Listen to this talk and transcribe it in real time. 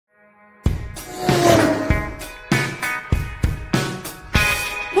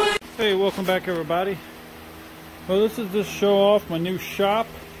welcome back everybody. Well, this is just show off my new shop.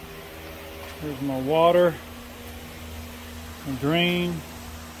 Here's my water, my drain,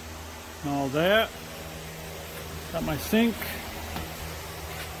 and all that. Got my sink.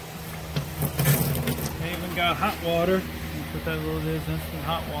 I even got hot water. Put that little instant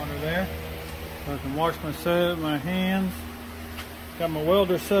hot water there, so I can wash my hands. Got my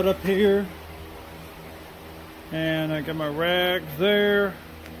welder set up here, and I got my rags there.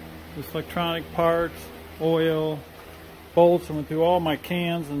 Just electronic parts, oil, bolts. I went through all my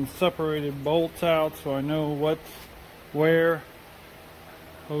cans and separated bolts out so I know what's where.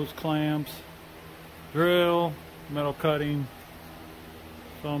 Hose clamps, drill, metal cutting.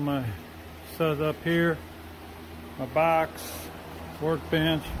 So my set up here, my box,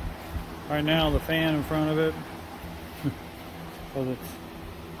 workbench. Right now the fan in front of it because it's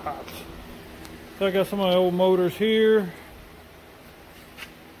hot. So I got some of my old motors here,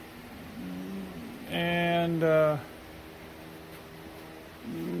 and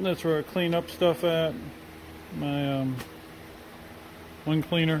that's where I clean up stuff at. My wing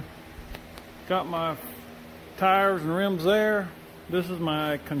cleaner. Got my tires and rims there. This is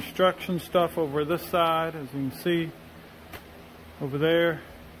my construction stuff over this side, as you can see over there,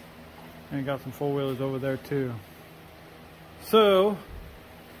 and got some four-wheelers over there too. So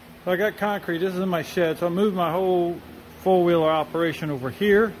I got concrete. This is in my shed, so I moved my whole four-wheeler operation over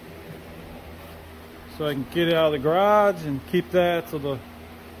here so I can get it out of the garage and keep that so the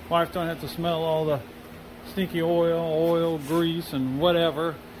wife don't have to smell all the stinky oil, grease, and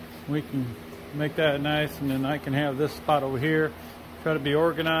whatever. We can make that nice, and then I can have this spot over here. Try to be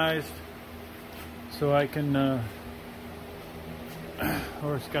organized so I can, or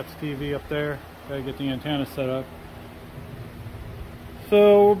it's got the TV up there. Gotta get the antenna set up.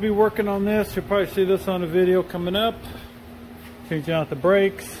 So we'll be working on this. You'll probably see this on the video coming up. Changing out the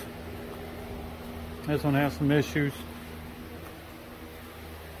brakes. This one has some issues.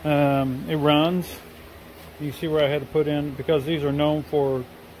 It runs. You can see where I had to put in, because these are known for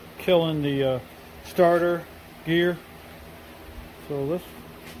killing the starter gear. So this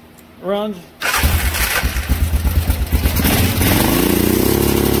runs.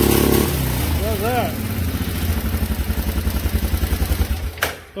 What's that?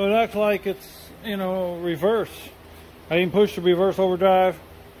 So it acts like it's, you know, reverse. I didn't push the reverse overdrive.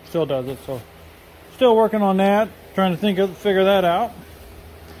 Still does it. So still working on that. Trying to figure that out.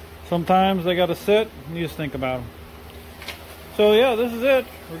 Sometimes they got to sit and you just think about them. So yeah, this is it.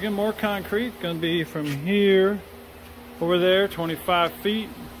 We're getting more concrete. Going to be from here over there, 25 feet.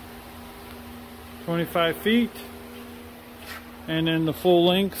 25 feet. And then the full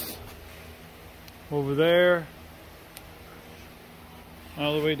length over there.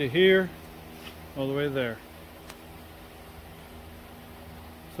 All the way to here. All the way there.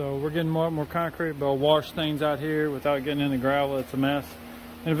 So we're getting more concrete, but I'll wash things out here without getting in the gravel. It's a mess.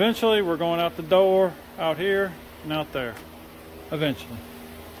 And eventually we're going out the door, out here, and out there. Eventually.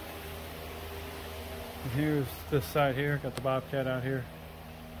 And here's this side here. Got the Bobcat out here.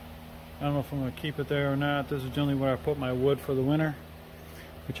 I don't know if I'm going to keep it there or not. This is generally where I put my wood for the winter,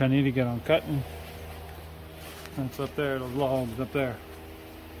 which I need to get on cutting. That's up there, those logs up there.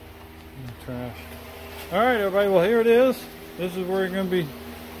 And the trash. Alright everybody, well here it is. This is where you're going to be.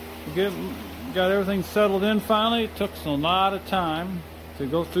 Got everything settled in finally. It took a lot of time to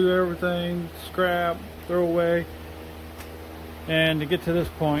go through everything, scrap, throw away, and to get to this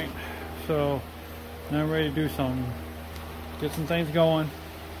point. So now I'm ready to do something, get some things going.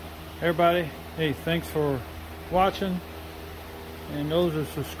 Everybody, hey, thanks for watching, and those that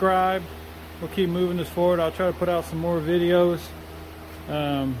subscribe. We'll keep moving this forward. I'll try to put out some more videos.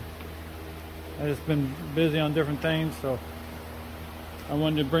 I've just been busy on different things, so I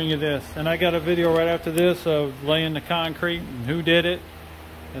wanted to bring you this. And I got a video right after this of laying the concrete and who did it.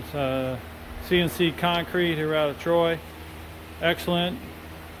 It's CNC Concrete here out of Troy. Excellent.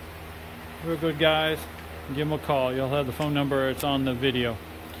 Real good guys. Give them a call. You'll have the phone number. It's on the video.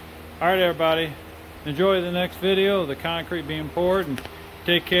 Alright everybody. Enjoy the next video of the concrete being poured. And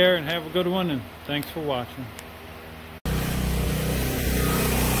take care and have a good one. And thanks for watching.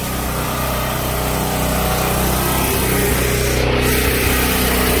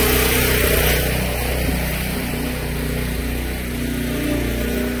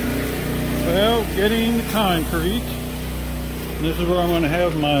 Well, getting the concrete. This is where I'm going to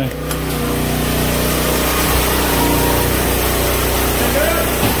have my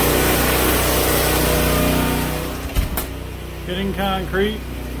getting concrete.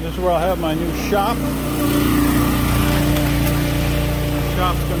 This is where I'll have my new shop. The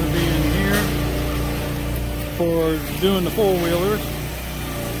shop's going to be in here for doing the four-wheelers.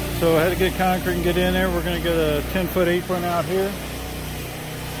 So I had to get concrete and get in there. We're going to get a 10-foot apron out here.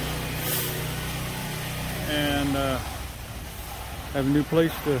 And have a new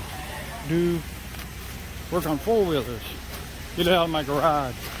place to do work on four-wheelers. Get it out of my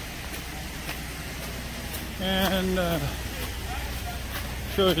garage. And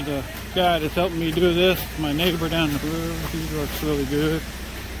show you the guy that's helping me do this. My neighbor down the road. He works really good.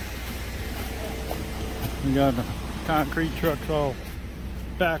 We got the concrete trucks all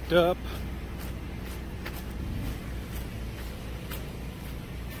backed up.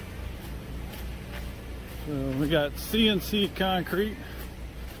 So we got CNC Concrete,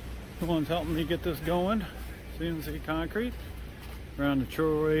 the ones helping me get this going. CNC Concrete around the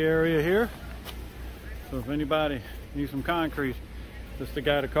Troy area here. So if anybody needs some concrete, just the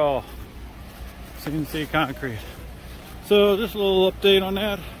guy to call. CNC Concrete. So just a little update on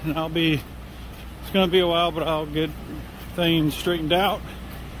that, and it's going to be a while, but I'll get things straightened out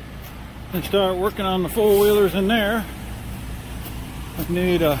and start working on the four-wheelers in there. I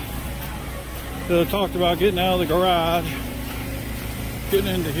need I talked about getting out of the garage, getting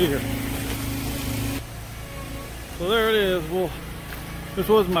into here. So there it is. Well, this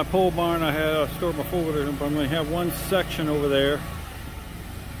was my pole barn. I stored my four-wheelers in, but I'm going to have one section over there.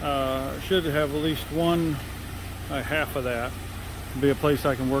 Should have at least one, half of that. It'll be a place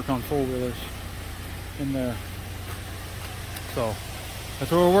I can work on four-wheelers in there. So that's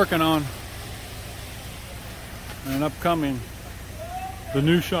what we're working on. And upcoming, the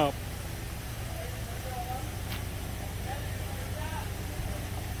new shop.